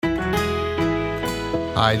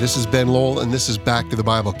Hi, this is Ben Lowell, and this is Back to the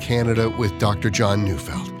Bible Canada with Dr. John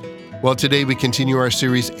Neufeld. Well, today we continue our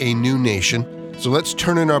series, A New Nation. So let's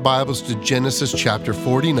turn in our Bibles to Genesis chapter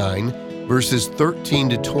 49, verses 13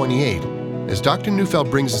 to 28, as Dr.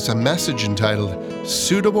 Neufeld brings us a message entitled,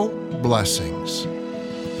 Suitable Blessings.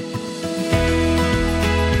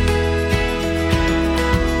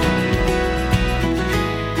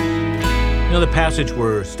 The passage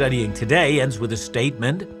we're studying today ends with a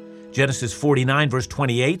statement. Genesis 49, verse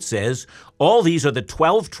 28 says, "All these are the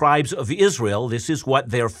 12 tribes of Israel. This is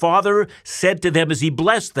what their father said to them as he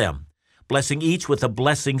blessed them, blessing each with a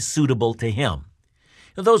blessing suitable to him."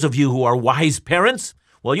 Now, those of you who are wise parents,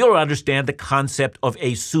 well, you'll understand the concept of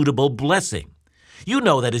a suitable blessing. You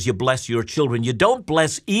know that as you bless your children, you don't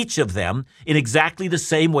bless each of them in exactly the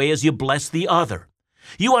same way as you bless the other.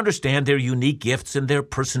 You understand their unique gifts and their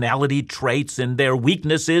personality traits and their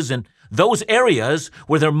weaknesses and those areas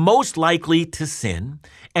where they're most likely to sin,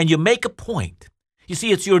 and you make a point. You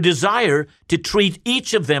see, it's your desire to treat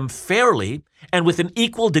each of them fairly and with an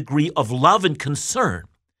equal degree of love and concern.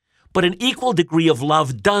 But an equal degree of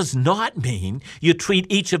love does not mean you treat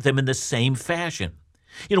each of them in the same fashion.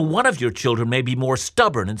 One of your children may be more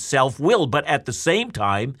stubborn and self-willed, but at the same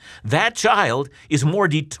time, that child is more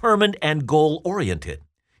determined and goal-oriented.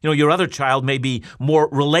 Your other child may be more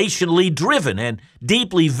relationally driven and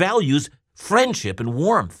deeply values friendship and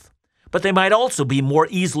warmth, but they might also be more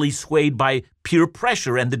easily swayed by peer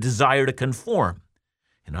pressure and the desire to conform.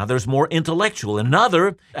 Another's more intellectual.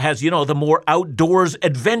 Another has, the more outdoors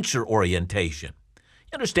adventure orientation.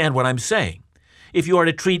 You understand what I'm saying? If you are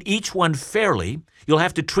to treat each one fairly, you'll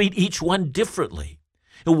have to treat each one differently.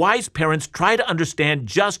 Wise parents try to understand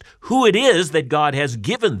just who it is that God has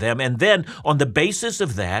given them, and then, on the basis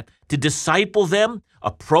of that, to disciple them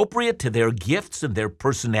appropriate to their gifts and their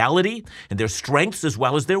personality and their strengths as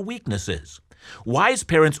well as their weaknesses. Wise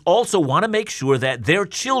parents also want to make sure that their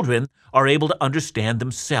children are able to understand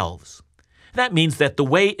themselves. That means that the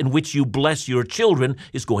way in which you bless your children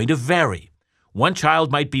is going to vary. One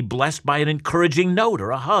child might be blessed by an encouraging note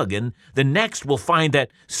or a hug, and the next will find that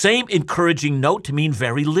same encouraging note to mean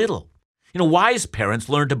very little. Wise parents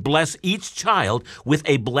learn to bless each child with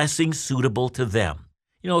a blessing suitable to them.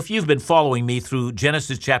 If you've been following me through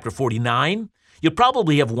Genesis chapter 49, you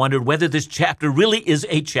probably have wondered whether this chapter really is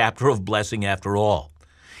a chapter of blessing after all.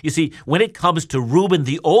 You see, when it comes to Reuben,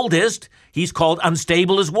 the oldest, he's called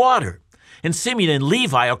unstable as water. And Simeon and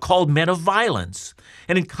Levi are called men of violence.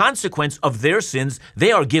 And in consequence of their sins,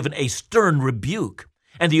 they are given a stern rebuke.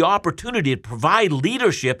 And the opportunity to provide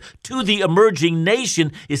leadership to the emerging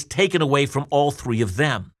nation is taken away from all three of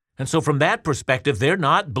them. And so from that perspective, they're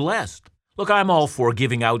not blessed. Look, I'm all for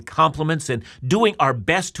giving out compliments and doing our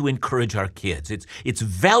best to encourage our kids. It's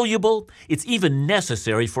valuable. It's even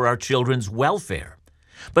necessary for our children's welfare.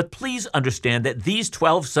 But please understand that these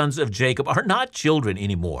 12 sons of Jacob are not children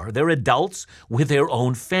anymore. They're adults with their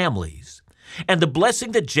own families. And the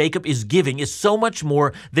blessing that Jacob is giving is so much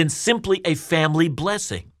more than simply a family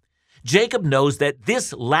blessing. Jacob knows that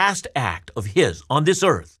this last act of his on this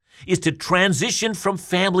earth is to transition from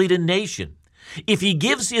family to nation. If he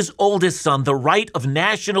gives his oldest son the right of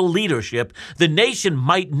national leadership, the nation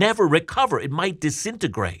might never recover. It might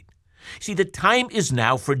disintegrate. See, the time is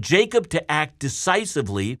now for Jacob to act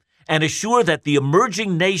decisively and assure that the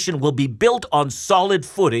emerging nation will be built on solid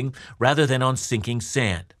footing rather than on sinking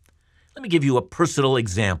sand. Let me give you a personal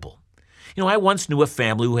example. I once knew a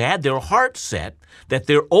family who had their heart set that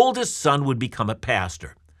their oldest son would become a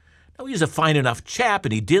pastor. Now, he was a fine enough chap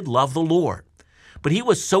and he did love the Lord. But he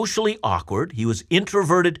was socially awkward. He was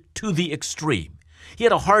introverted to the extreme. He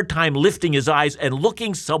had a hard time lifting his eyes and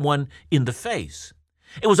looking someone in the face.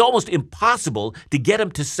 It was almost impossible to get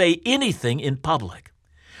him to say anything in public.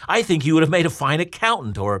 I think he would have made a fine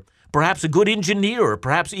accountant or perhaps a good engineer or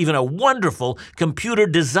perhaps even a wonderful computer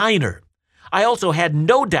designer. I also had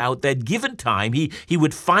no doubt that given time, he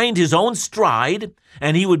would find his own stride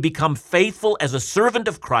and he would become faithful as a servant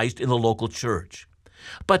of Christ in the local church.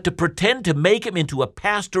 But to pretend to make him into a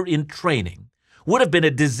pastor in training would have been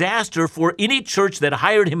a disaster for any church that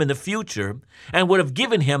hired him in the future and would have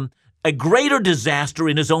given him a greater disaster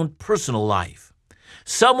in his own personal life.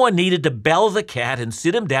 Someone needed to bell the cat and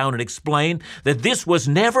sit him down and explain that this was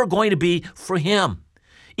never going to be for him.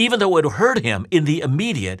 Even though it would hurt him in the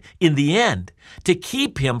immediate, in the end, to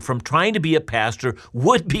keep him from trying to be a pastor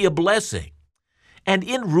would be a blessing. And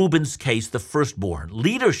in Reuben's case, the firstborn,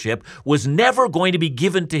 leadership was never going to be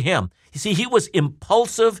given to him. You see, he was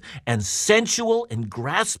impulsive and sensual and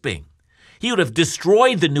grasping. He would have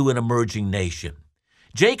destroyed the new and emerging nation.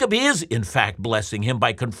 Jacob is, in fact, blessing him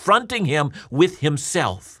by confronting him with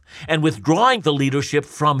himself and withdrawing the leadership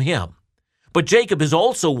from him. But Jacob is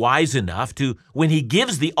also wise enough to, when he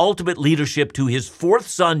gives the ultimate leadership to his fourth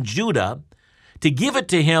son, Judah, to give it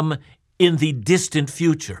to him in the distant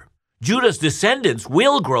future. Judah's descendants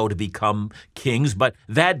will grow to become kings, but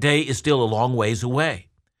that day is still a long ways away.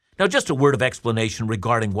 Now, just a word of explanation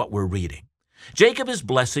regarding what we're reading. Jacob is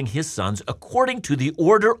blessing his sons according to the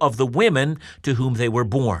order of the women to whom they were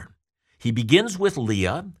born. He begins with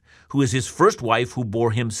Leah, who is his first wife, who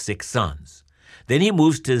bore him 6 sons. Then he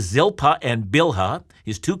moves to Zilpah and Bilhah,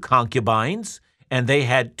 his 2 concubines, and they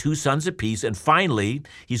had 2 sons apiece. And finally,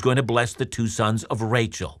 he's going to bless the 2 sons of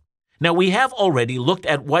Rachel. Now, we have already looked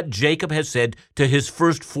at what Jacob has said to his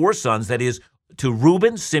first 4 sons, that is, to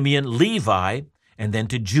Reuben, Simeon, Levi, and then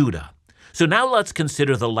to Judah. So now let's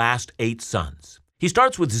consider the last 8 sons. He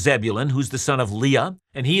starts with Zebulun, who's the son of Leah,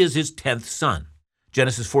 and he is his 10th son.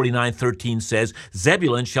 Genesis 49:13 says,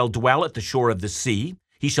 Zebulun shall dwell at the shore of the sea.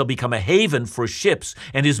 He shall become a haven for ships,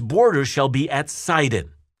 and his border shall be at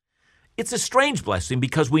Sidon. It's a strange blessing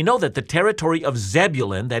because we know that the territory of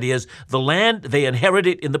Zebulun, that is, the land they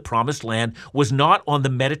inherited in the promised land, was not on the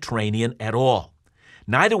Mediterranean at all.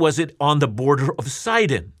 Neither was it on the border of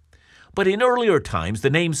Sidon. But in earlier times, the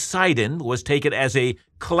name Sidon was taken as a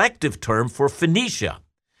collective term for Phoenicia.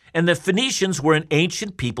 And the Phoenicians were an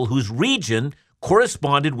ancient people whose region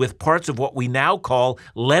corresponded with parts of what we now call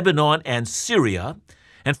Lebanon and Syria.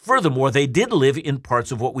 And furthermore, they did live in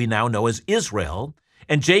parts of what we now know as Israel.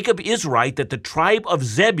 And Jacob is right that the tribe of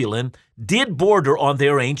Zebulun did border on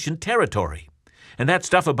their ancient territory. And that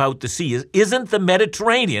stuff about the sea isn't the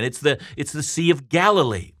Mediterranean, it's the Sea of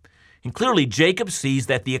Galilee. And clearly, Jacob sees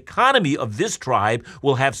that the economy of this tribe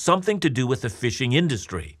will have something to do with the fishing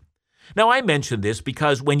industry. Now, I mention this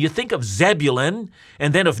because when you think of Zebulun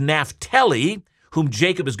and then of Naphtali, whom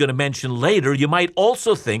Jacob is going to mention later, you might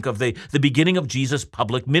also think of the beginning of Jesus'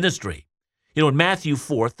 public ministry. You know, in Matthew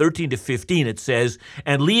 4:13-15, it says,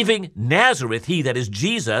 And leaving Nazareth, he, that is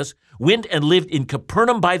Jesus, went and lived in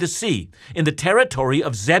Capernaum by the sea, in the territory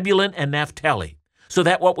of Zebulun and Naphtali, so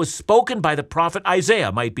that what was spoken by the prophet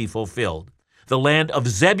Isaiah might be fulfilled. The land of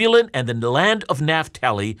Zebulun and the land of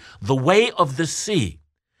Naphtali, the way of the sea.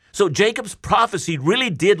 So Jacob's prophecy really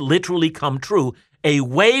did literally come true. A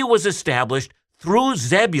way was established through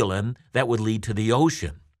Zebulun that would lead to the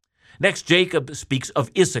ocean. Next, Jacob speaks of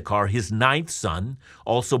Issachar, his 9th son,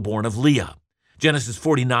 also born of Leah. Genesis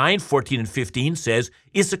 49:14-15 says,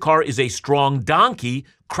 Issachar is a strong donkey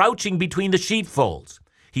crouching between the sheepfolds.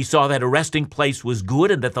 He saw that a resting place was good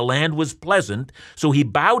and that the land was pleasant, so he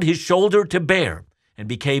bowed his shoulder to bear and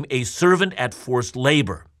became a servant at forced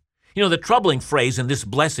labor. You know, the troubling phrase in this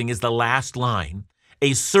blessing is the last line,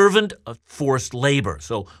 a servant of forced labor.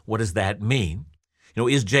 So what does that mean? You know,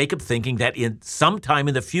 is Jacob thinking that in some time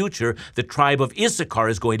in the future, the tribe of Issachar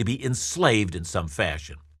is going to be enslaved in some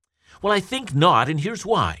fashion? Well, I think not, and here's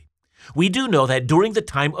why. We do know that during the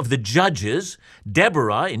time of the judges,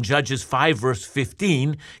 Deborah, in Judges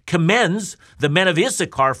 5:15, commends the men of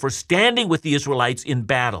Issachar for standing with the Israelites in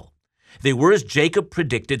battle. They were, as Jacob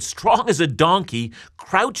predicted, strong as a donkey,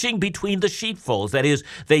 crouching between the sheepfolds. That is,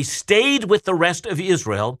 they stayed with the rest of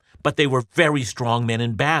Israel, but they were very strong men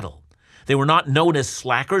in battle. They were not known as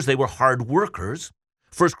slackers, they were hard workers.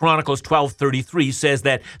 1 Chronicles 12:33 says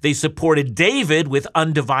that they supported David with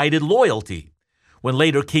undivided loyalty. When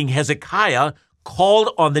later King Hezekiah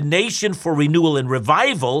called on the nation for renewal and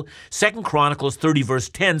revival, 2 Chronicles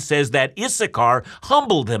 30:10 says that Issachar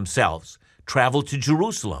humbled themselves, traveled to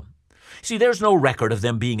Jerusalem. See, there's no record of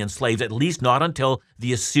them being enslaved, at least not until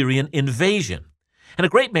the Assyrian invasion. And a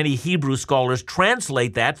great many Hebrew scholars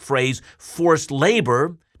translate that phrase, forced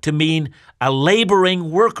labor, to mean a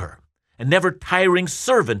laboring worker, a never tiring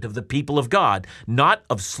servant of the people of God, not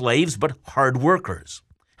of slaves, but hard workers.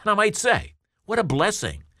 And I might say, what a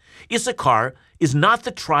blessing. Issachar is not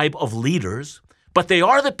the tribe of leaders, but they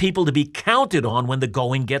are the people to be counted on when the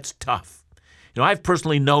going gets tough. You know, I've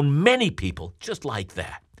personally known many people just like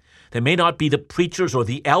that. They may not be the preachers or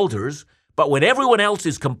the elders, but when everyone else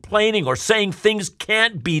is complaining or saying things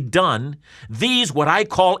can't be done, these, what I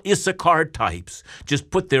call Issachar types, just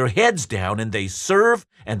put their heads down and they serve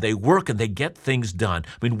and they work and they get things done.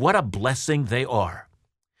 I mean, what a blessing they are.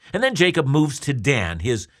 And then Jacob moves to Dan,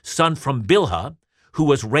 his son from Bilhah, who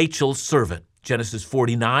was Rachel's servant. Genesis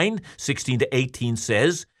 49:16-18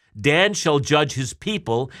 says, Dan shall judge his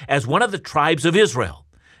people as one of the tribes of Israel.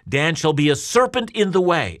 Dan shall be a serpent in the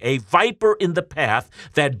way, a viper in the path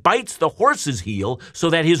that bites the horse's heel so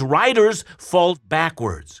that his riders fall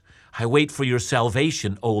backwards. I wait for your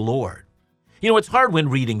salvation, O Lord. It's hard when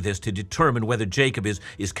reading this to determine whether Jacob is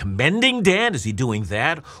commending Dan. Is he doing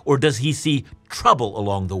that? Or does he see trouble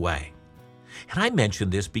along the way? And I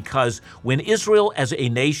mention this because when Israel as a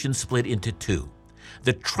nation split into two,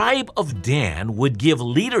 the tribe of Dan would give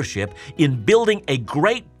leadership in building a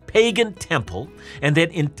great pagan temple and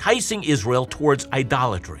then enticing Israel towards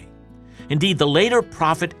idolatry. Indeed, the later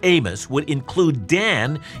prophet Amos would include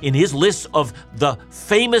Dan in his list of the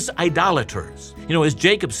famous idolaters. Is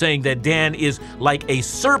Jacob saying that Dan is like a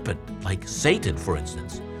serpent, like Satan, for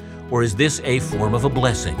instance? Or is this a form of a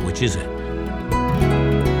blessing? Which is it?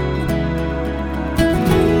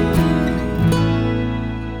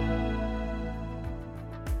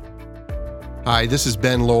 Hi, this is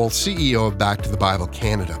Ben Lowell, CEO of Back to the Bible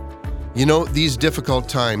Canada. These difficult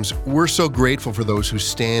times, we're so grateful for those who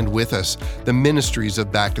stand with us, the ministries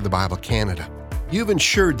of Back to the Bible Canada. You've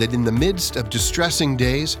ensured that in the midst of distressing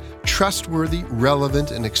days, trustworthy,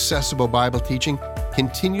 relevant, and accessible Bible teaching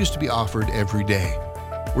continues to be offered every day.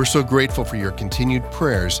 We're so grateful for your continued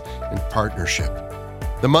prayers and partnership.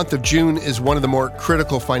 The month of June is one of the more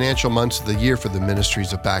critical financial months of the year for the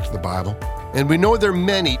ministries of Back to the Bible, and we know there are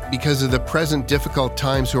many because of the present difficult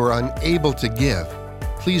times who are unable to give.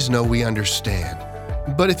 Please know we understand.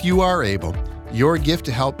 But if you are able, your gift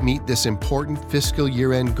to help meet this important fiscal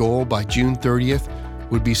year-end goal by June 30th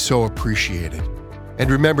would be so appreciated.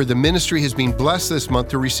 And remember, the ministry has been blessed this month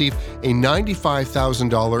to receive a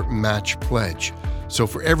 $95,000 match pledge. So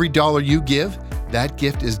for every dollar you give, that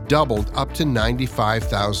gift is doubled up to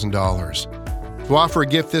 $95,000. To offer a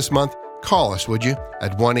gift this month, call us, would you,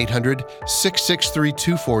 at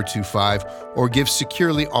 1-800-663-2425 or give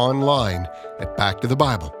securely online at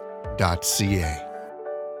backtothebible.ca.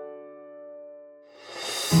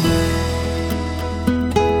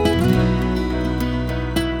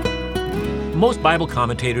 Most Bible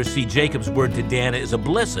commentators see Jacob's word to Dan as a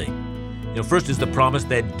blessing. First is the promise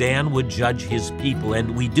that Dan would judge his people,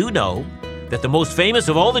 and we do know that the most famous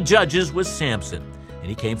of all the judges was Samson, and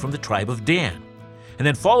he came from the tribe of Dan. And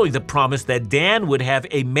then following the promise that Dan would have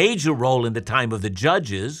a major role in the time of the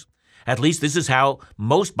judges, at least this is how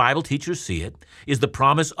most Bible teachers see it, is the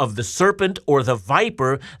promise of the serpent or the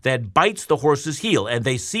viper that bites the horse's heel. And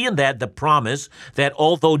they see in that the promise that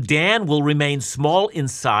although Dan will remain small in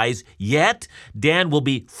size, yet Dan will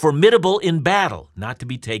be formidable in battle, not to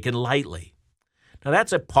be taken lightly. Now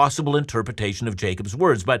that's a possible interpretation of Jacob's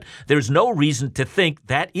words, but there's no reason to think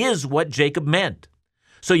that is what Jacob meant.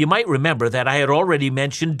 So you might remember that I had already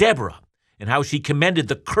mentioned Deborah and how she commended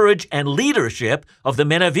the courage and leadership of the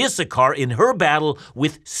men of Issachar in her battle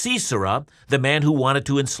with Sisera, the man who wanted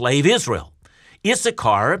to enslave Israel.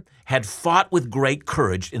 Issachar had fought with great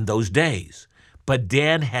courage in those days, but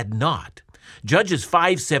Dan had not. Judges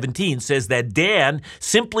 5:17 says that Dan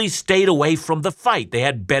simply stayed away from the fight. They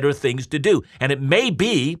had better things to do. And it may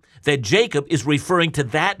be that Jacob is referring to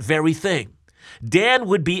that very thing. Dan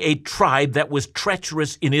would be a tribe that was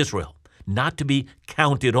treacherous in Israel, not to be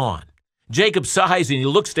counted on. Jacob sighs and he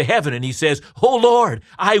looks to heaven and he says, "Oh Lord,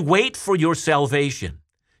 I wait for your salvation."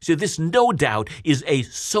 So this no doubt is a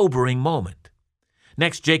sobering moment.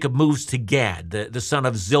 Next, Jacob moves to Gad, the son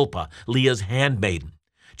of Zilpah, Leah's handmaiden.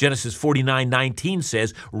 Genesis 49:19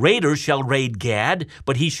 says, "Raiders shall raid Gad,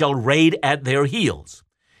 but he shall raid at their heels."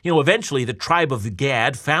 Eventually the tribe of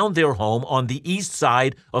Gad found their home on the east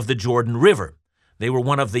side of the Jordan River. They were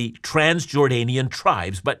one of the Transjordanian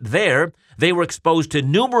tribes, but there they were exposed to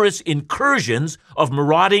numerous incursions of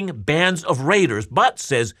marauding bands of raiders. But,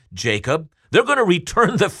 says Jacob, they're going to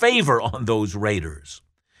return the favor on those raiders.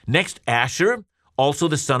 Next, Asher, also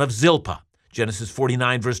the son of Zilpah. Genesis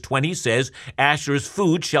 49 verse 20 says, "Asher's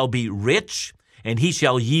food shall be rich, and he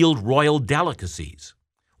shall yield royal delicacies."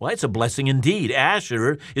 Well, it's a blessing indeed.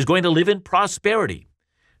 Asher is going to live in prosperity.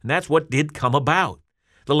 And that's what did come about.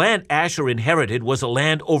 The land Asher inherited was a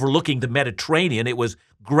land overlooking the Mediterranean. It was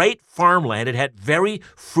great farmland. It had very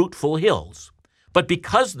fruitful hills. But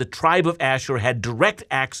because the tribe of Asher had direct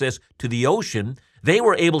access to the ocean, they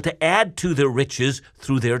were able to add to their riches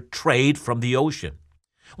through their trade from the ocean.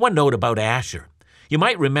 One note about Asher. You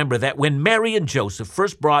might remember that when Mary and Joseph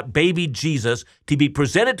first brought baby Jesus to be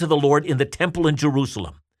presented to the Lord in the temple in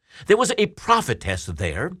Jerusalem, there was a prophetess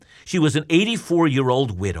there. She was an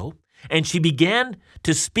 84-year-old widow, and she began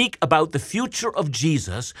to speak about the future of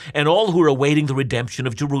Jesus and all who are awaiting the redemption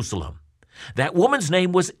of Jerusalem. That woman's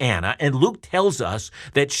name was Anna, and Luke tells us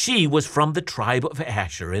that she was from the tribe of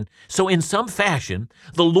Asher. And so in some fashion,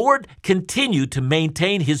 the Lord continued to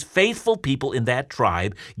maintain his faithful people in that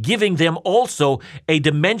tribe, giving them also a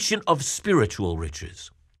dimension of spiritual riches.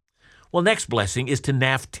 Well, next blessing is to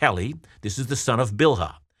Naphtali. This is the son of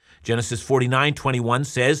Bilhah. Genesis 49:21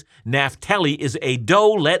 says, Naphtali is a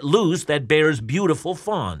doe let loose that bears beautiful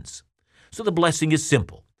fawns. So the blessing is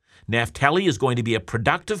simple. Naphtali is going to be a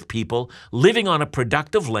productive people living on a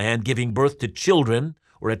productive land, giving birth to children,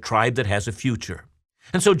 or a tribe that has a future.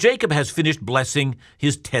 And so Jacob has finished blessing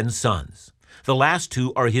his 10 sons. The last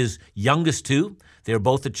 2 are his youngest 2. They are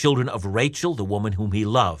both the children of Rachel, the woman whom he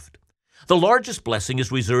loved. The largest blessing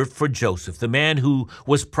is reserved for Joseph, the man who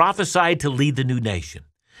was prophesied to lead the new nation,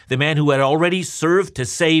 the man who had already served to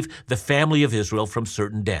save the family of Israel from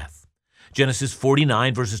certain death. Genesis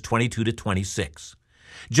 49, verses 22 to 26.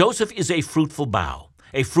 Joseph is a fruitful bough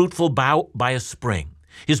by a spring.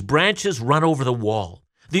 His branches run over the wall.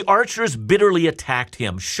 The archers bitterly attacked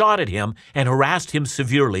him, shot at him, and harassed him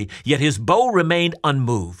severely, yet his bow remained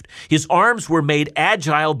unmoved. His arms were made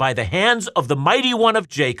agile by the hands of the mighty one of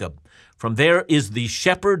Jacob. From there is the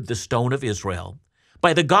shepherd, the stone of Israel.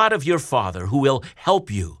 By the God of your father, who will help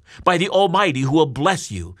you, by the Almighty, who will bless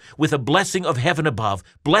you with a blessing of heaven above,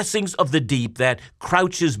 blessings of the deep that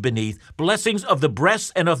crouches beneath, blessings of the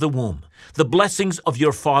breasts and of the womb. The blessings of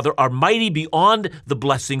your father are mighty beyond the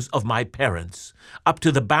blessings of my parents, up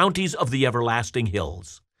to the bounties of the everlasting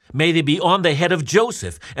hills. May they be on the head of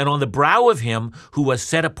Joseph and on the brow of him who was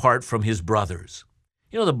set apart from his brothers.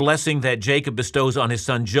 You know, the blessing that Jacob bestows on his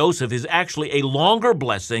son Joseph is actually a longer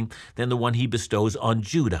blessing than the one he bestows on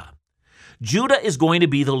Judah. Judah is going to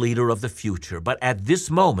be the leader of the future, but at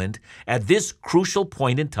this moment, at this crucial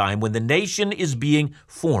point in time when the nation is being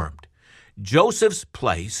formed, Joseph's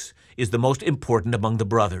place is the most important among the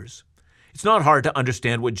brothers. It's not hard to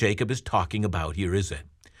understand what Jacob is talking about here, is it?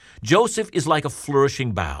 Joseph is like a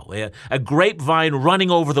flourishing bough, a grapevine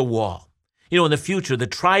running over the wall. You know, in the future, the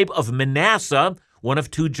tribe of Manasseh, one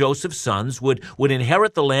of 2 Joseph's sons, would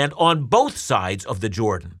inherit the land on both sides of the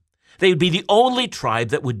Jordan. They would be the only tribe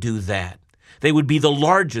that would do that. They would be the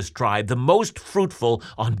largest tribe, the most fruitful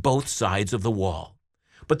on both sides of the wall.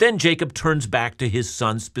 But then Jacob turns back to his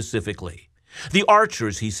son specifically. The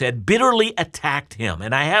archers, he said, bitterly attacked him,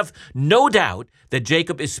 and I have no doubt that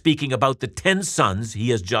Jacob is speaking about the 10 sons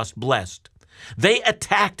he has just blessed. They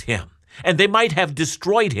attacked him, and they might have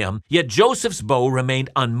destroyed him, yet Joseph's bow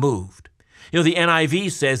remained unmoved. You know, the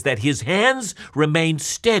NIV says that his hands remained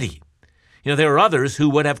steady. You know, there are others who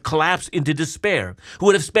would have collapsed into despair, who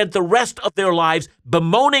would have spent the rest of their lives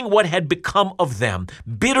bemoaning what had become of them,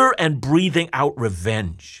 bitter and breathing out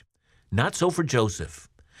revenge. Not so for Joseph.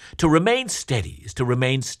 To remain steady is to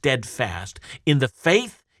remain steadfast in the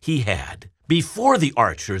faith he had before the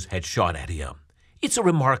archers had shot at him. It's a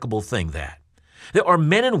remarkable thing that. There are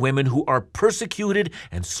men and women who are persecuted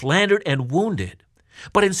and slandered and wounded.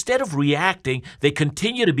 But instead of reacting, they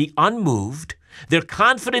continue to be unmoved. Their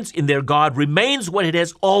confidence in their God remains what it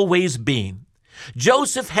has always been.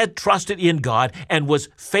 Joseph had trusted in God and was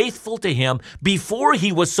faithful to him before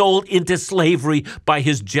he was sold into slavery by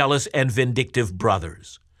his jealous and vindictive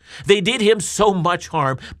brothers. They did him so much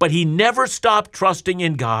harm, but he never stopped trusting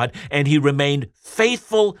in God, and he remained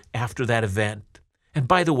faithful after that event. And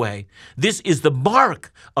by the way, this is the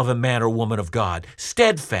mark of a man or woman of God,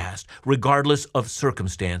 steadfast, regardless of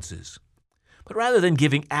circumstances. But rather than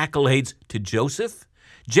giving accolades to Joseph,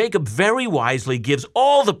 Jacob very wisely gives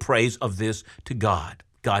all the praise of this to God.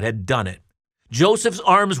 God had done it. Joseph's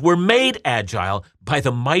arms were made agile by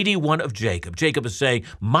the mighty one of Jacob. Jacob is saying,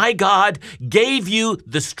 my God gave you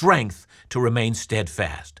the strength to remain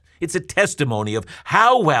steadfast. It's a testimony of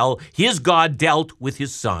how well his God dealt with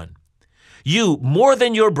his son. You, more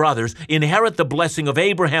than your brothers, inherit the blessing of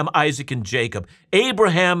Abraham, Isaac, and Jacob.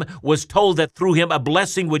 Abraham was told that through him a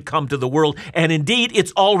blessing would come to the world, and indeed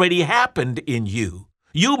it's already happened in you.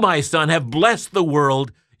 You, my son, have blessed the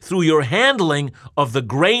world through your handling of the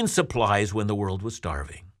grain supplies when the world was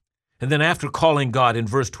starving. And then after calling God in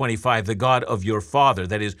verse 25, the God of your father,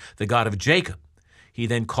 that is, the God of Jacob, he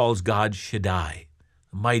then calls God Shaddai,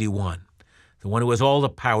 the mighty one, the one who has all the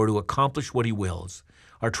power to accomplish what he wills.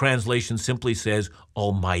 Our translation simply says,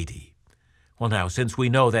 Almighty. Well, now, since we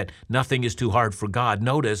know that nothing is too hard for God,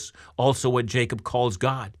 notice also what Jacob calls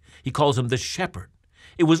God. He calls him the shepherd.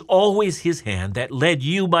 It was always his hand that led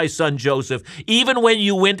you, my son Joseph, even when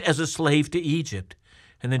you went as a slave to Egypt.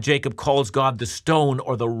 And then Jacob calls God the stone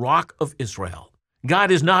or the rock of Israel.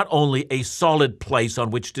 God is not only a solid place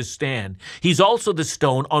on which to stand, he's also the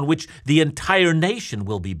stone on which the entire nation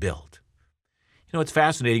will be built. You know, it's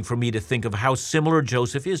fascinating for me to think of how similar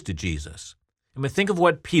Joseph is to Jesus. I mean, think of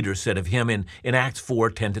what Peter said of him in Acts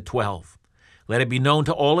 4:10-12. Let it be known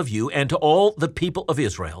to all of you and to all the people of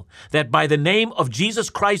Israel that by the name of Jesus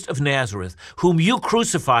Christ of Nazareth, whom you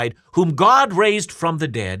crucified, whom God raised from the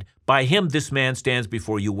dead, by him this man stands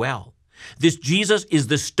before you well. This Jesus is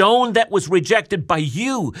the stone that was rejected by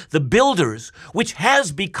you, the builders, which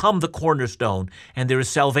has become the cornerstone, and there is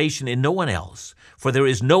salvation in no one else, for there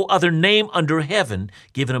is no other name under heaven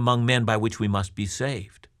given among men by which we must be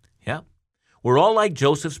saved. Yeah? We're all like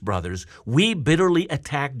Joseph's brothers. We bitterly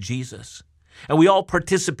attacked Jesus, and we all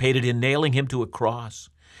participated in nailing him to a cross.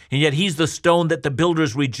 And yet he's the stone that the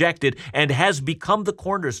builders rejected and has become the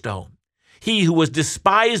cornerstone. He who was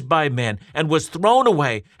despised by men and was thrown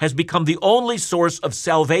away has become the only source of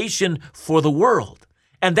salvation for the world.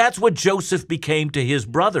 And that's what Joseph became to his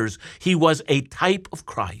brothers. He was a type of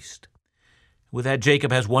Christ. With that,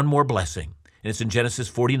 Jacob has one more blessing, and it's in Genesis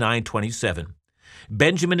 49:27.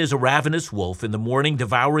 Benjamin is a ravenous wolf, in the morning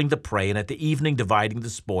devouring the prey, and at the evening dividing the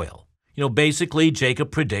spoil. Basically,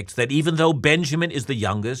 Jacob predicts that even though Benjamin is the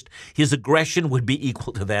youngest, his aggression would be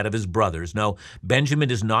equal to that of his brothers. No,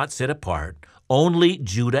 Benjamin is not set apart. Only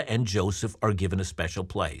Judah and Joseph are given a special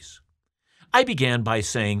place. I began by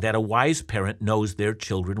saying that a wise parent knows their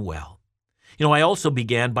children well. I also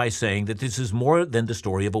began by saying that this is more than the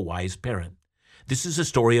story of a wise parent. This is a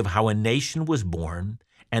story of how a nation was born,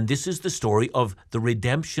 and this is the story of the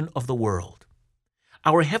redemption of the world.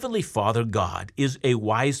 Our Heavenly Father, God, is a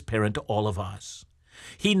wise parent to all of us.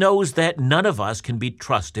 He knows that none of us can be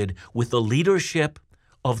trusted with the leadership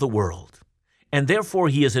of the world, and therefore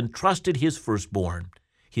He has entrusted His firstborn,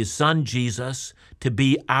 His Son Jesus, to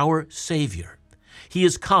be our Savior. He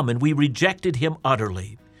has come, and we rejected Him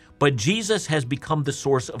utterly, but Jesus has become the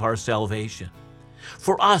source of our salvation.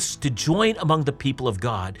 For us to join among the people of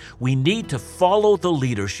God, we need to follow the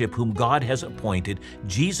leadership whom God has appointed,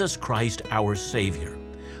 Jesus Christ, our Savior.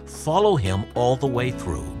 Follow Him all the way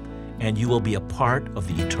through, and you will be a part of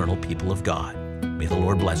the eternal people of God. May the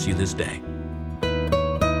Lord bless you this day.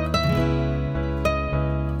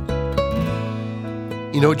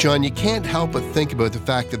 John, you can't help but think about the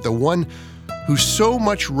fact that the one who so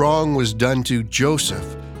much wrong was done to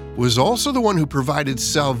Joseph was also the one who provided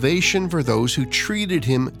salvation for those who treated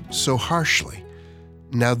him so harshly.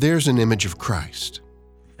 Now there's an image of Christ.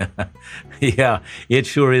 Yeah, it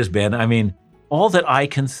sure is, Ben. All that I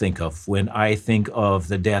can think of when I think of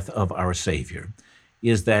the death of our Savior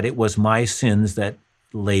is that it was my sins that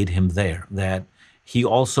laid Him there, that He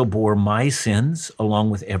also bore my sins along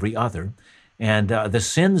with every other. And the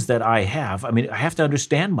sins that I have to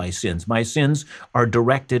understand my sins. My sins are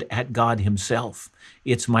directed at God Himself.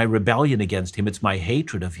 It's my rebellion against Him. It's my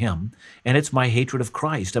hatred of Him. And it's my hatred of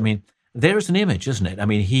Christ. There's an image, isn't it?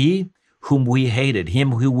 He whom we hated,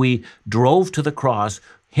 Him who we drove to the cross,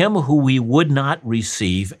 Him who we would not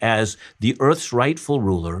receive as the earth's rightful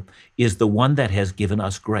ruler, is the one that has given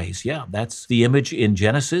us grace. Yeah, that's the image in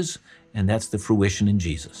Genesis, and that's the fruition in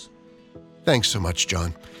Jesus. Thanks so much,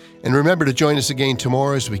 John. And remember to join us again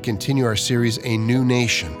tomorrow as we continue our series, A New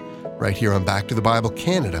Nation, right here on Back to the Bible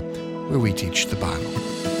Canada, where we teach the Bible.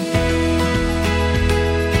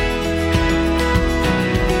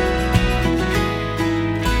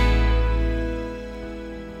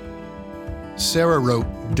 Sarah wrote,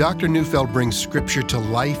 Dr. Neufeld brings Scripture to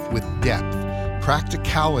life with depth,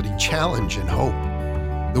 practicality, challenge, and hope.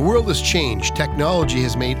 The world has changed. Technology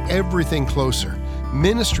has made everything closer.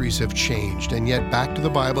 Ministries have changed, and yet Back to the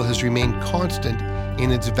Bible has remained constant in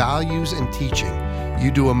its values and teaching.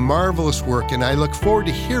 You do a marvelous work, and I look forward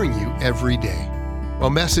to hearing you every day. Well,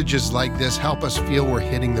 messages like this help us feel we're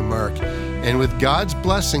hitting the mark. And with God's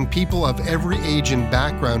blessing, people of every age and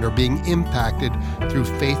background are being impacted through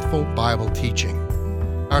faithful Bible teaching.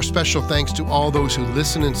 Our special thanks to all those who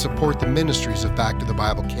listen and support the ministries of Back to the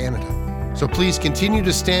Bible Canada. So please continue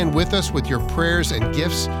to stand with us with your prayers and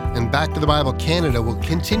gifts, and Back to the Bible Canada will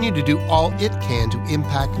continue to do all it can to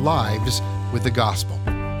impact lives with the gospel.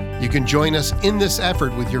 You can join us in this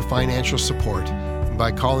effort with your financial support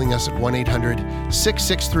by calling us at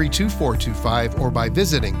 1-800-663-2425 or by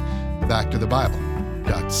visiting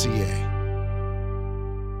backtothebible.ca.